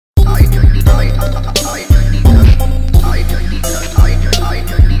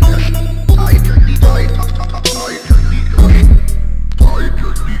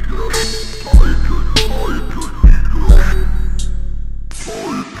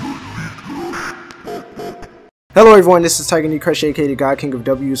everyone, this is Tiger Crush, aka the God King of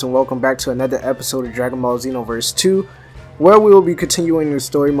W's, and welcome back to another episode of Dragon Ball Xenoverse 2, where we will be continuing the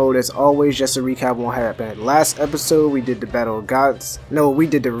story mode. As always, just to recap what happened. Last episode, we did the Battle of Gods. No, we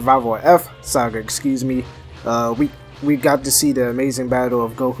did the Revival of F saga, excuse me. We got to see the amazing battle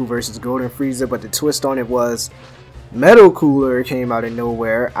of Goku versus Golden Frieza, but the twist on it was Metal Cooler came out of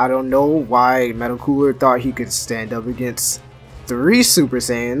nowhere. I don't know why Metal Cooler thought he could stand up against 3 Super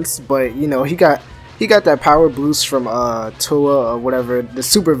Saiyans, but you know, he got that power boost from Towa or whatever, the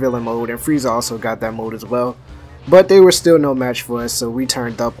super villain mode, and Frieza also got that mode as well. But they were still no match for us, so we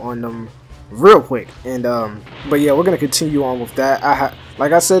turned up on them real quick. And but yeah, we're gonna continue on with that.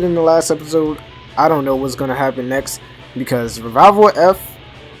 Like I said in the last episode, I don't know what's gonna happen next, because Revival F,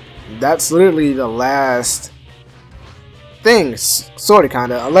 that's literally the last thing, sorta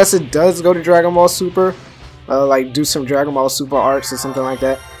kinda, unless it does go to Dragon Ball Super, like do some Dragon Ball Super arcs or something like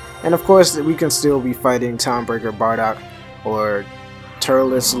that. And of course, we can still be fighting Timebreaker, Bardock, or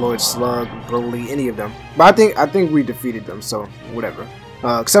Turles, Lord Slug, Broly, any of them. But I think we defeated them, so whatever.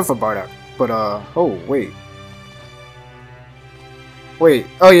 Except for Bardock. But oh wait,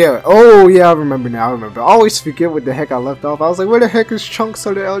 oh yeah, I remember now. I always forget what the heck I left off. I was like, where the heck is Trunks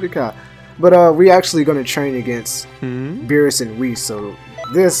or the Elder Kai? But we actually gonna train against Beerus and Whis. So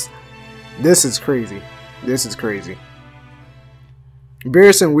this is crazy. This is crazy.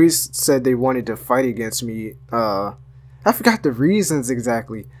 Beerus and Whis said they wanted to fight against me. I forgot the reasons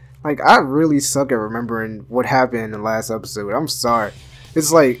exactly. Like, I really suck at remembering what happened in the last episode. I'm sorry.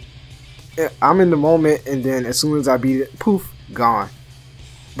 It's like, I'm in the moment, and then as soon as I beat it, poof, gone.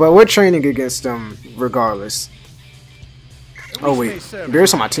 But we're training against them regardless. Oh wait,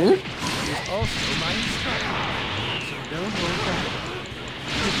 Beerus on my team?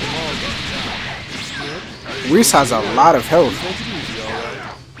 Whis has a lot of health.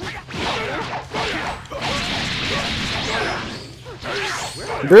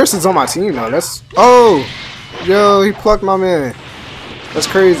 Beerus is on my team though. That's yo, he plucked my man. That's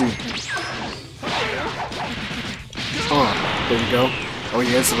crazy. There we go. Oh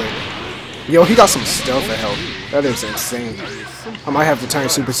yeah, it's later. Yo, he got some stealth at health. That is insane. I might have to turn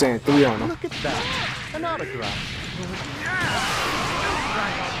Super Saiyan 3 on him. Look at that. An autograph.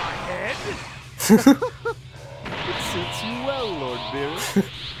 It suits you well, Lord Beerus.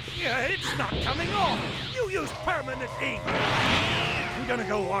 Yeah, it's not coming off. You use permanent ink. I'm gonna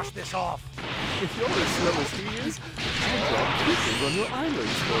go wash this off. If you're as slow as he is, I'll drop pupils on your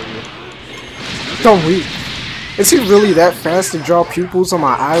eyelids for you. Don't weep. Is he really that fast to draw pupils on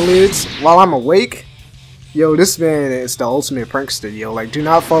my eyelids while I'm awake? Yo, this man is the ultimate prankster, yo. Like, do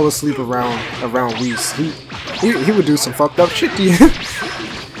not fall asleep around Whis. He would do some fucked up shit to you.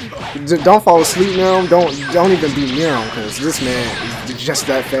 Don't fall asleep near him. Don't even be near him, because this man is just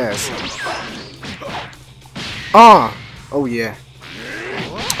that fast. Oh yeah.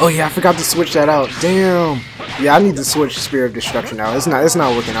 Oh yeah, I forgot to switch that out. Damn. Yeah, I need to switch Spear of Destruction out. It's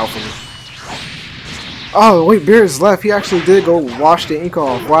not working out for me. Oh wait, Beerus left. He actually did go wash the ink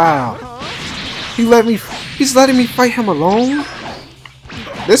off. Wow. He's letting me fight him alone?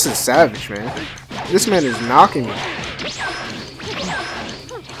 This is savage, man. This man is knocking me.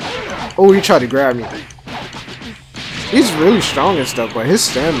 Oh, he tried to grab me. He's really strong and stuff, but his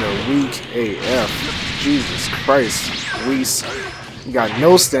stamina weak AF. Jesus Christ. Whis. You got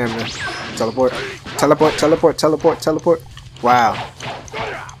no stamina. Teleport. Teleport, teleport, teleport, teleport. Wow.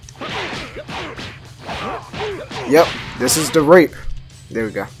 Yep, this is the rape. There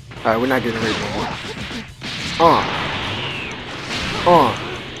we go. Alright, we're not getting raped anymore.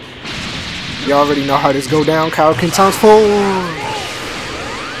 You already know how this go down. Kaioken times 4.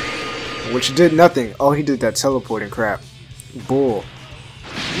 Which did nothing. Oh, he did that teleporting crap. Bull.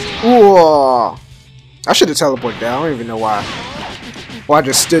 Ooh. I should have teleported down. I don't even know why. Well, I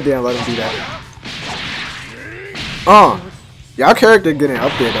just stood there and let him do that. Y'all character getting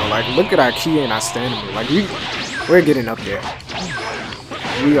up there though. Like, look at our key and our stamina. Like, we're getting up there.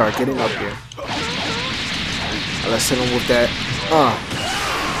 We are getting up there. Let's hit him with that.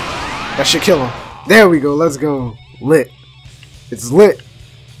 That should kill him. There we go. Let's go. Lit. It's lit.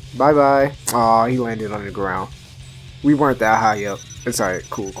 Bye bye. Aw, he landed on the ground. We weren't that high up. It's alright.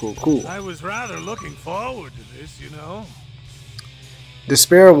 Cool, cool, cool. I was rather looking forward to this, you know.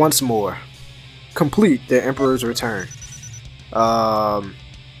 Despair once more. Complete the Emperor's Return. I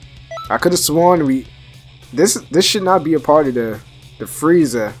could have sworn this should not be a part of the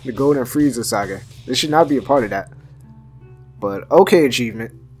Frieza, the Golden Frieza saga. This should not be a part of that. But okay,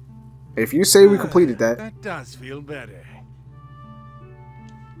 achievement. If you say we completed that. That does feel better.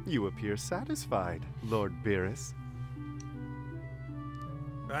 You appear satisfied, Lord Beerus.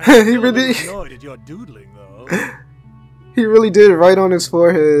 I'm really annoyed at your doodling, though. He really did right on his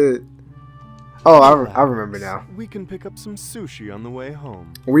forehead. Oh, I remember now. We can pick up some sushi on the way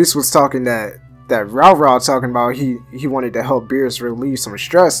home. Reese was talking that Rao talking about he wanted to help Beerus relieve some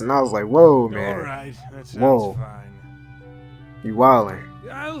stress, and I was like, whoa, man. Alright, that sounds Whoa. fine. You wildin'.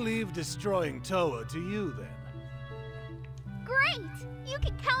 I'll leave destroying Towa to you then. Great! You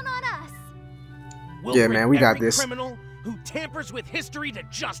can count on us. We'll Yeah, bring man, we got every this. criminal who tampers with history to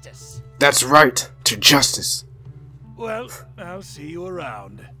justice. That's right, to justice. Well, I'll see you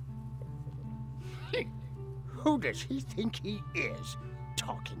around. Who does he think he is,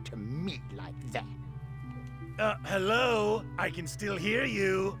 talking to me like that? Hello? I can still hear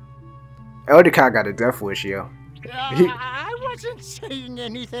you. Eldekai got a death wish, yo. I wasn't saying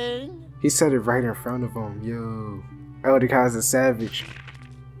anything. He said it right in front of him, yo. Eldekai's a savage.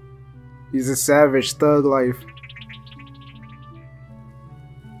 He's a savage, thug life.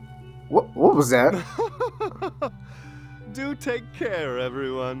 What was that? Do take care,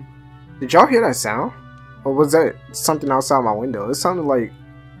 everyone. Did y'all hear that sound? Or was that something outside my window? It sounded like...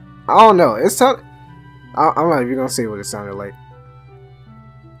 I don't know. It sounded... I'm not even gonna say what it sounded like.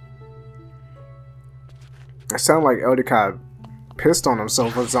 It sounded like Eldekai pissed on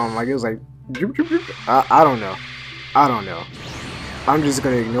himself or something. Like, it was like... I don't know. I don't know. I'm just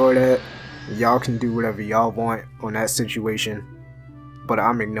gonna ignore that. Y'all can do whatever y'all want on that situation. But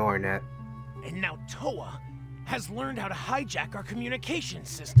I'm ignoring that. And now Towa has learned how to hijack our communication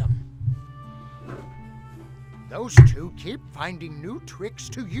system. Those two keep finding new tricks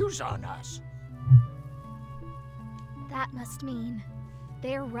to use on us. That must mean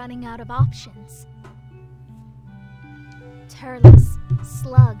they're running out of options. Turles,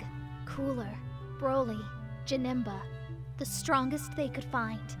 Slug, Cooler, Broly, Janemba. The strongest they could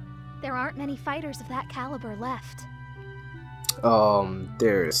find. There aren't many fighters of that caliber left.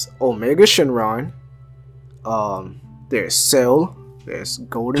 There's Omega Shenron. There's Cell. There's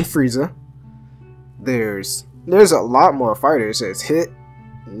Golden Frieza. There's a lot more fighters. There's Hit.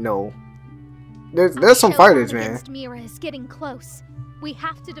 No. There's some fighters, man. Against Mira is getting close. We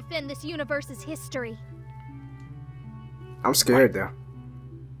have to defend this universe's history. I'm scared though.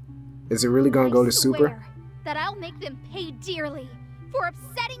 Is it really gonna go to Super? I swear that I'll make them pay dearly for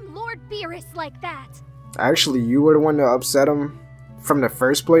upsetting Lord Beerus like that. Actually, you were the one to upset him from the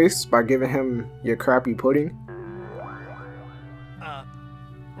first place by giving him your crappy pudding.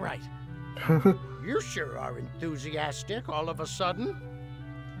 Right. You sure are enthusiastic all of a sudden.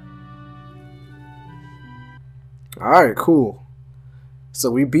 Alright, cool. So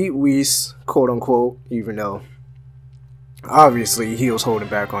we beat Whis, quote unquote, even though obviously he was holding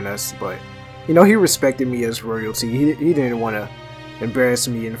back on us, but you know, he respected me as royalty. He didn't want to embarrass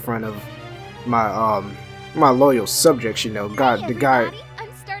me in front of my my loyal subjects, you know. God, the guy. I'm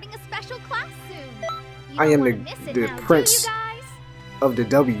starting a special class soon. I am the prince of the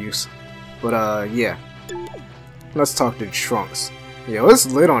W's. But yeah. Let's talk to Trunks. Yo, it's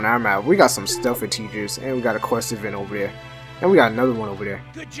lit on our map. We got some stuff for teachers, and we got a quest event over there. And we got another one over there.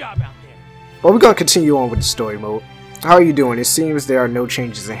 Good job out there. But we're gonna continue on with the story mode. How are you doing? It seems there are no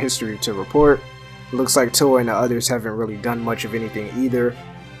changes in history to report. Looks like Towa and the others haven't really done much of anything either.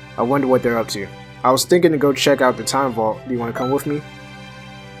 I wonder what they're up to. I was thinking to go check out the time vault. Do you want to come with me?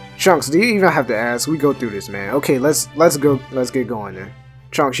 Trunks, do you even have to ask? We go through this, man. Okay, let's go. Let's get going then.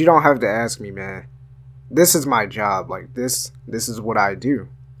 Trunks, you don't have to ask me, man. This is my job. Like this is what I do.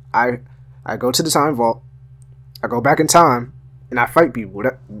 I go to the time vault. I go back in time and I fight people.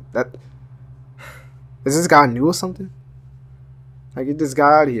 That is this guy new or something? I get this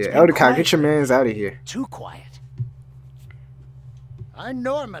guy out of here. Eldekai, get your mans out of here. Too quiet. I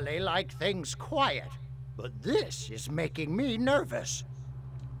normally like things quiet, but this is making me nervous.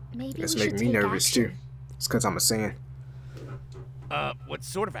 Maybe It's we should making me take nervous action. too. It's because I'm a Saiyan. What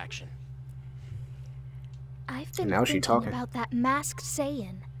sort of action? I've been Now she thinking talking. about that masked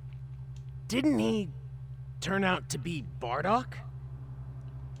Saiyan. Didn't he turn out to be Bardock?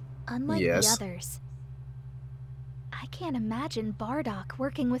 Unlike Yes. the others, I can't imagine Bardock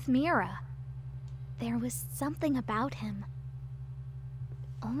working with Mira. There was something about him.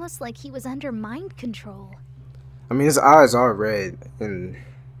 Almost like he was under mind control. I mean, his eyes are red, and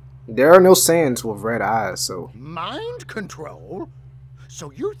there are no Saiyans with red eyes, so... Mind control?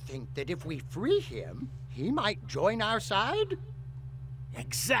 So you think that if we free him, he might join our side?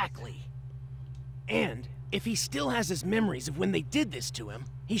 Exactly. And if he still has his memories of when they did this to him,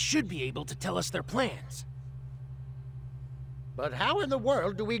 he should be able to tell us their plans. But how in the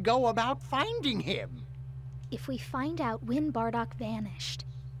world do we go about finding him? If we find out when Bardock vanished,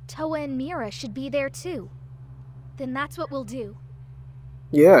 Towa and Mira should be there too. Then that's what we'll do.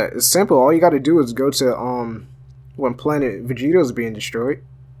 Yeah, it's simple. All you gotta do is go to, when planet Vegeta's being destroyed.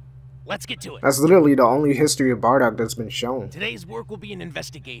 Let's get to it. That's literally the only history of Bardock that's been shown. Today's work will be an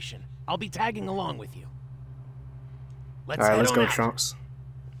investigation. I'll be tagging along with you. Alright, let's go, Trunks.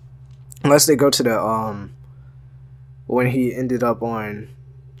 Unless they go to the, when he ended up on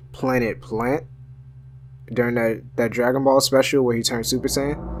Planet Plant during that Dragon Ball special where he turned Super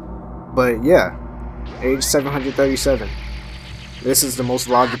Saiyan. But yeah, age 737. This is the most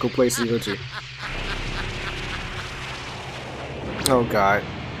logical place to go to. Oh god.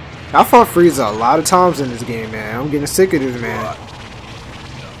 I fought Frieza a lot of times in this game, man. I'm getting sick of this, man.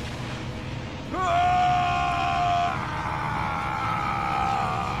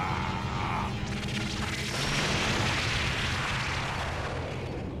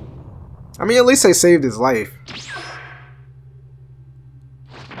 I mean, at least they saved his life.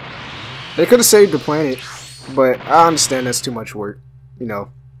 They could have saved the planet, but I understand that's too much work. You know,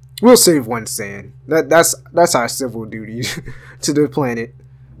 we'll save one Saiyan. That's our civil duty to the planet.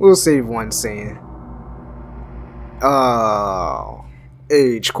 We'll save one Saiyan.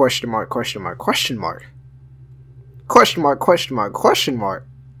 Age question mark question mark question mark question mark question mark question mark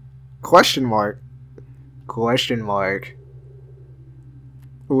question mark question mark.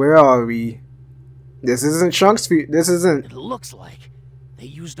 Where are we? This isn't Trunks' feet. This isn't. It looks like they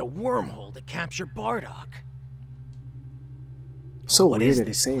used a wormhole to capture Bardock. So What weird is that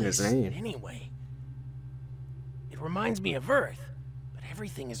he's this saying his place, name. Anyway, it reminds me of Earth, but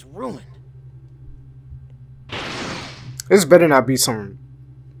everything is ruined. This better not be some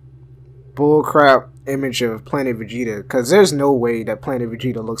bullcrap image of Planet Vegeta, because there's no way that Planet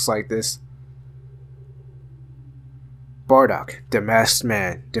Vegeta looks like this. Bardock, the masked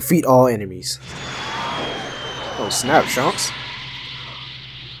man. Defeat all enemies. Oh snap, Trunks.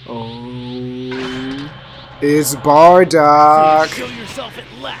 Oh, it's Bardock. So you show yourself at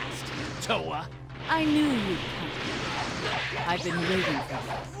last, Towa. I knew you'd come. I've been waiting for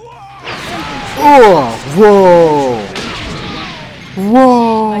this. Oh, whoa.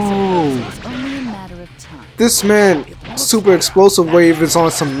 Whoa. I suppose it's only a matter of time. This man, Super Explosive Wave, is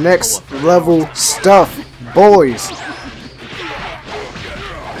on some next level stuff, boys.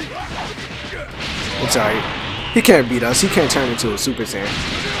 It's alright. He can't beat us. He can't turn into a Super Saiyan.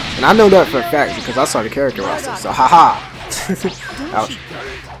 And I know that for a fact because I saw the character roster. So, haha. Ouch.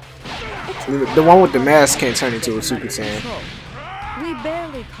 The one with the mask can't turn into a Super Saiyan. We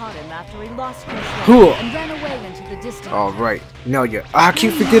barely caught him after he lost control and ran away into the distance. Alright. No, yeah. I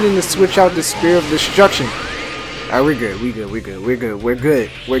keep forgetting to switch out the Spear of Destruction. Alright, we're good. We're good. We're good. We're good. We're good.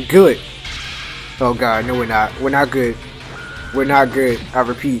 We're good. Oh god, no we're not. We're not good. We're not good. I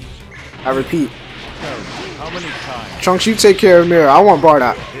repeat. I repeat. How many times? Trunks, you take care of Mirror. I want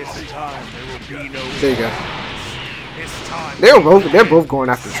Bardock. This time there will be no. There you go. This time. They're both going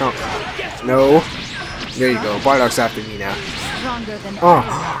after Trunks. No. There you go. Bardock's after me now. Stronger than Oh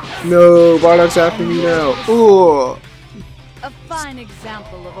no, Bardock's after me now. Ooh. a fine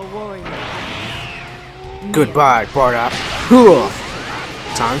example of a warrior. Goodbye, Bardock. Ooh.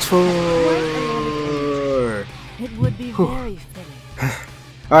 Times 4. It would be very fitting.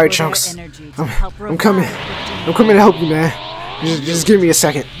 Alright, Trunks. I'm coming. I'm coming to help you, man. Just give me a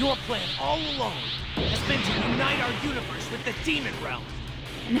second. Your plan all along has been to unite our universe with the demon realm.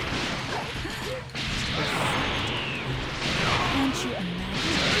 Can't you imagine?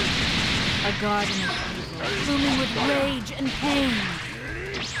 A garden of evil, blooming with rage and pain.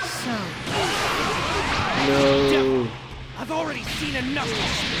 So, No. I've already seen enough of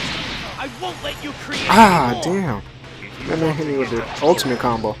this. I won't let you create Ah, more. damn. That man hit me with the ultimate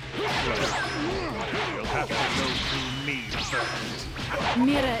combo. You'll have to go through me first.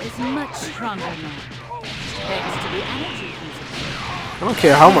 Mira is much stronger now. Thanks to the energy he's I don't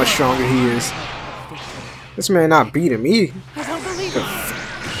care how much stronger he is. This man not beating me. I don't believe it.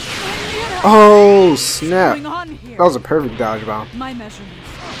 Oh, snap. What's going on here? That was a perfect dodge bomb. My measurements.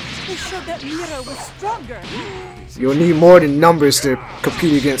 They showed that Mira was stronger. You'll need more than numbers to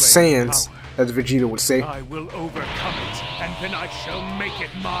compete against Saiyans, as Vegeta would say. I will overcome it, and then I shall make it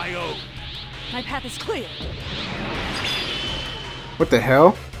my own. My path is clear. What the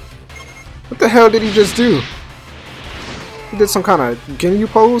hell? What the hell did he just do? He did some kind of Ginyu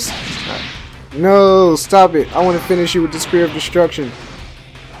pose? No, stop it. I want to finish you with the Spear of Destruction.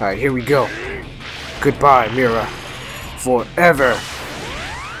 Alright, here we go. Goodbye, Mira. Forever.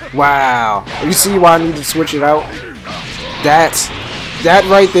 Wow. You see why I need to switch it out? That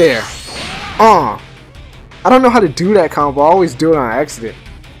right there. I don't know how to do that combo. I always do it on accident.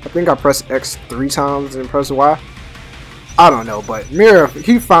 I think I press X 3 times and press Y. I don't know, but Mira,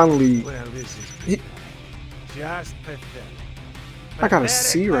 he finally... Well, this is just pathetic. I got a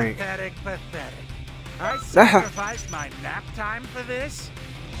C rank. Pathetic, pathetic. I sacrificed my nap time for this?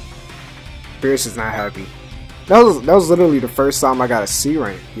 Pierce is not happy. That was literally the first time I got a C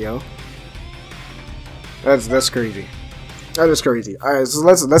rank, yo. That's crazy. That is crazy. Alright, so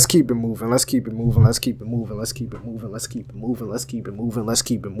let's keep it moving. Let's keep it moving. Let's keep it moving. Let's keep it moving. Let's keep it moving. Let's keep it moving. Let's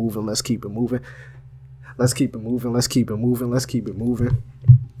keep it moving. Let's keep it moving. Let's keep it moving. Let's keep it moving. Let's keep it moving.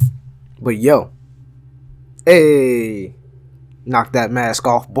 But yo. Hey. Knock that mask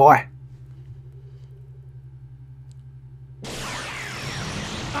off, boy.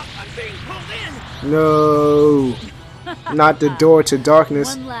 I'm being pulled in. No. Not the door to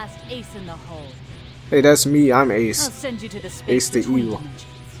darkness. One last ace in the hole. Hey, that's me. I'm I'll Ace. send you to the space Ace the between evil. dimensions.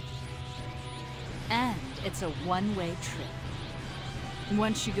 And it's a one-way trip.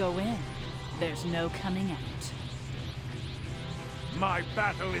 Once you go in, there's no coming out. My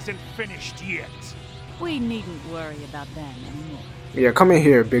battle isn't finished yet. We needn't worry about them anymore. Yeah, come in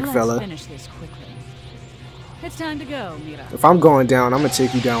here, big Let's fella. finish this quickly. It's time to go, Mira. If I'm going down, I'm gonna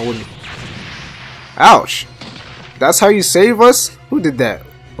take you down with me. Ouch. That's how you save us? Who did that?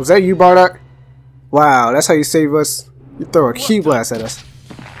 Was that you, Bardock? Wow, that's how you save us? You throw a key blast at us.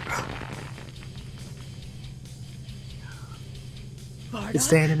 It's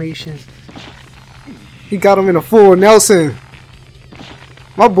the animation. He got him in a full Nelson.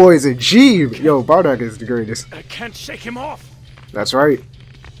 My boy is a G. Yo, Bardock is the greatest. I can't shake him off. That's right.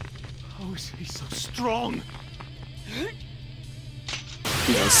 How is he so strong?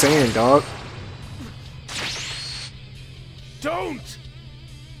 He's insane, dog. Don't!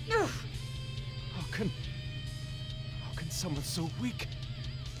 How can someone so weak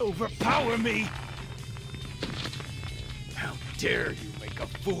overpower me? How dare you make a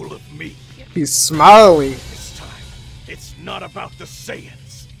fool of me? He's smiling. This time, it's not about the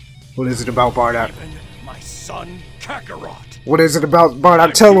Saiyans. What is it about, Bardock? Even my son, Kakarot. What is it about,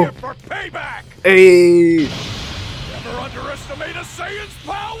 Bardock? Tell I'm here him. for payback! Hey. Never underestimate a Saiyan's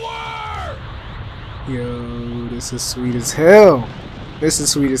power! Yo, this is sweet as hell. This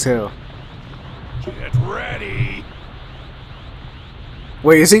is sweet as hell. Get ready!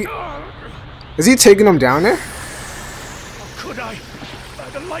 Wait, is he taking him down there? How could I? By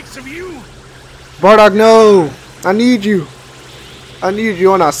the likes of you! Bardock, no! I need you. I need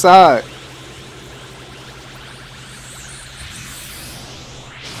you on our side.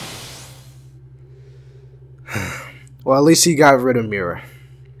 Well, at least he got rid of Mira.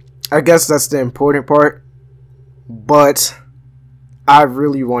 I guess that's the important part. But I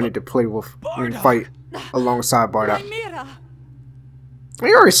really wanted to play with and fight alongside Bardock. Mira!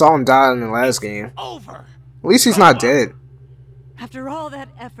 We already saw him die in the last game. Over! At least he's not dead. After all that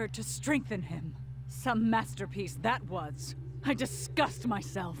effort to strengthen him, some masterpiece that was. I disgust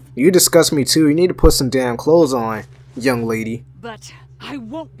myself. You disgust me too. You need to put some damn clothes on, young lady. But I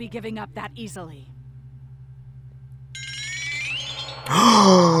won't be giving up that easily.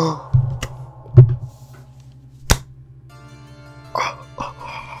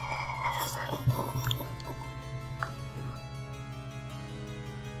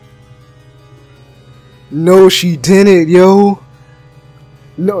 No, she didn't, yo.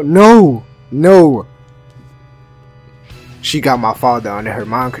 No. She got my father under her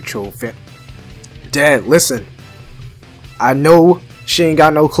mind control. Dad, listen. I know she ain't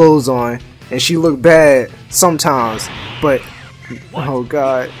got no clothes on, and she look bad sometimes, but oh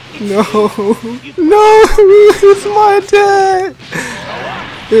God, no, it's my dad.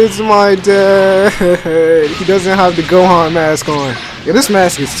 It's my dad. He doesn't have the Gohan mask on. Yeah, this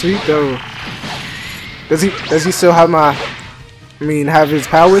mask is sweet though. Does he still have have his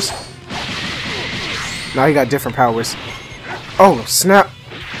powers? No, he got different powers. Oh, snap.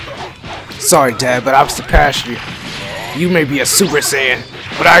 Sorry, Dad, but I've surpassed you. You may be a Super Saiyan,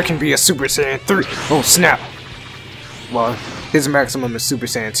 but I can be a Super Saiyan 3. Oh, snap. Well, his maximum is Super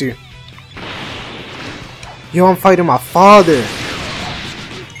Saiyan 2. Yo, I'm fighting my father.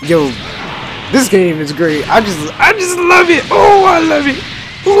 Yo, this game is great. I just love it. Oh, I love it.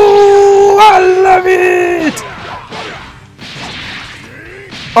 Oh, I love it.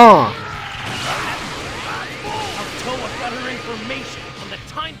 Towa got her information from the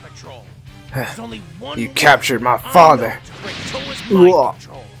Time Patrol. There's only one You way captured my I know father. to break Towa's mind Whoa.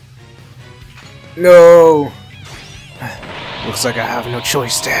 control. No. Looks like I have no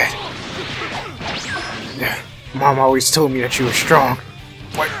choice, Dad. Mom always told me that you were strong,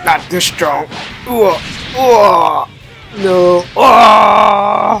 but not this strong. No.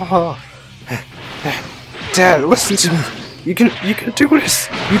 Dad, listen to me. You can do this.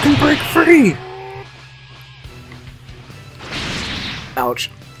 You can break free.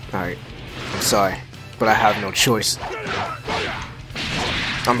 Ouch. Alright. I'm sorry, but I have no choice.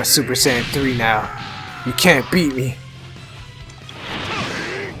 I'm a Super Saiyan 3 now. You can't beat me.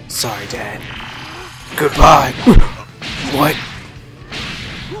 Sorry, Dad. Goodbye. What?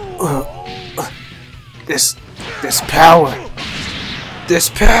 This power. This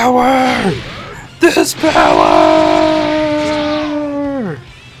power. This power.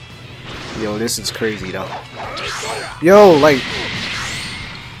 Yo, this is crazy though. Yo, like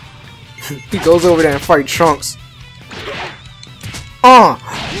he goes over there and fight Trunks.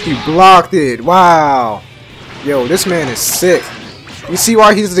 He blocked it. Wow. Yo, this man is sick. You see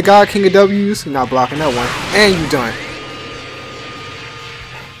why he's the God King of W's? You're not blocking that one. And you done.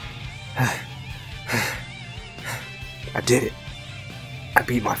 I did it. I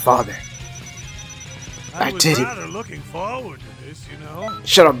beat my father. I did it. I was rather looking forward to this, you know.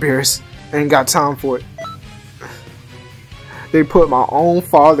 Shut up, Beerus. I ain't got time for it. They put my own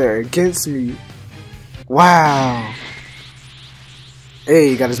father against me. Wow. Hey,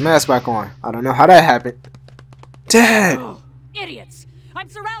 he got his mask back on. I don't know how that happened. Dad! Idiots! I'm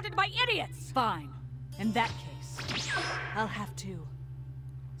surrounded by idiots! Fine. In that case, I'll have to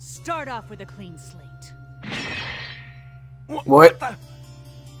start off with a clean slate. What?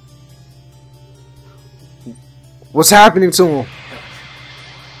 What's happening to him?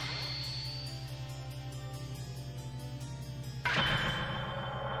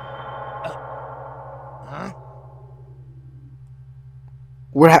 Huh?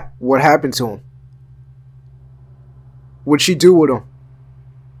 What happened to him? What'd she do with him?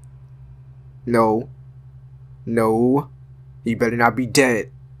 No. No. He better not be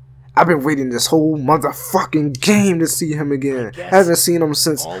dead. I've been waiting this whole motherfucking game to see him again. I haven't seen him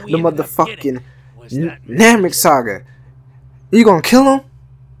since the motherfucking Namek Saga. You gonna kill him?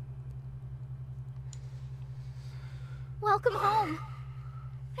 Welcome home.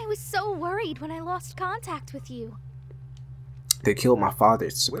 I was so worried when I lost contact with you. They killed my father.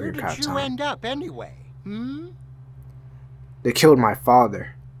 It's Where Superior did you time. end up anyway? They killed my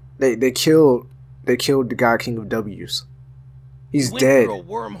father. They killed the God King of W's. He's Went dead. through a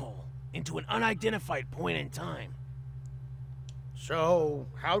wormhole into an unidentified point in time. So,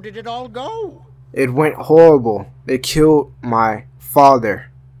 how did it all go? It went horrible. They killed my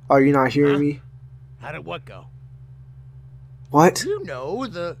father. Are you not hearing me? How did what go? What? You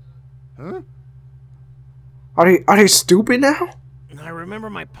know, Huh? Are they stupid now? I remember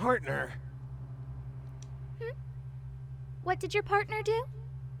my partner. What did your partner do?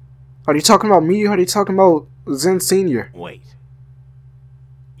 Are they talking about me or are they talking about Zen Senior? Wait.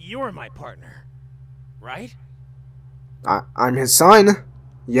 You're my partner, right? I'm his son.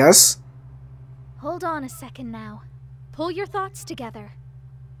 Yes. Hold on a second now. Pull your thoughts together.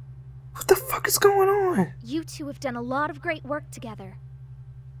 What the fuck is going on? You two have done a lot of great work together.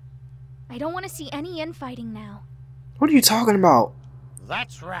 I don't want to see any infighting now. What are you talking about?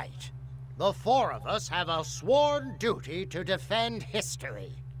 That's right. The four of us have a sworn duty to defend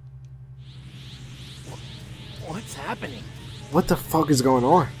history. What's happening? What the fuck is going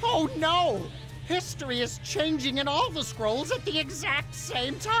on? Oh no! History is changing in all the scrolls at the exact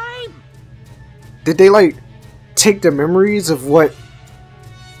same time! Did they like take the memories of what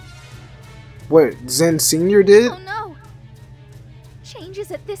Zen Senior did? Oh no!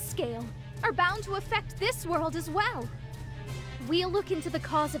 Changes at this scale are bound to affect this world as well. We'll look into the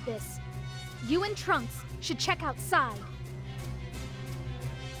cause of this. You and Trunks should check outside.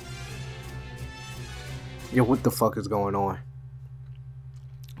 Yo, what the fuck is going on?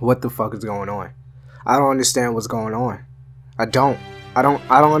 What the fuck is going on? I don't understand what's going on. I don't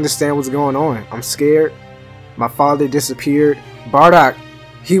understand what's going on. I'm scared. My father disappeared. Bardock,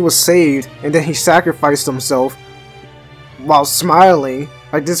 he was saved and then he sacrificed himself while smiling.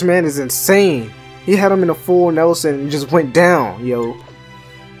 Like, this man is insane. He had him in a full Nelson and just went down, yo.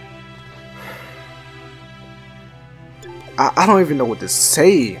 I don't even know what to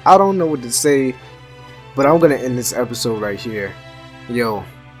say. I don't know what to say. But I'm gonna end this episode right here. Yo,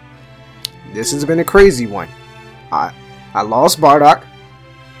 this has been a crazy one. I lost Bardock.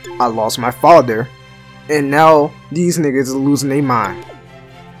 I lost my father. And now these niggas are losing their mind.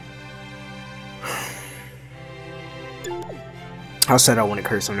 I said I want to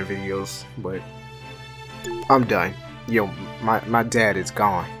curse on the videos, but I'm done. Yo, my dad is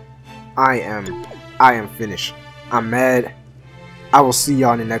gone. I am finished. I'm mad. I will see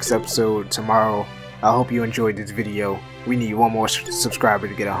y'all in the next episode tomorrow. I hope you enjoyed this video. We need one more subscriber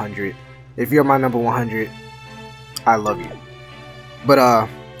to get 100. If you're my number 100, I love you. But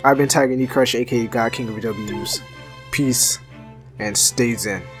I've been tagging E Crush, aka God King of W's. Peace and stay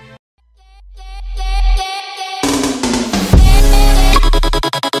zen.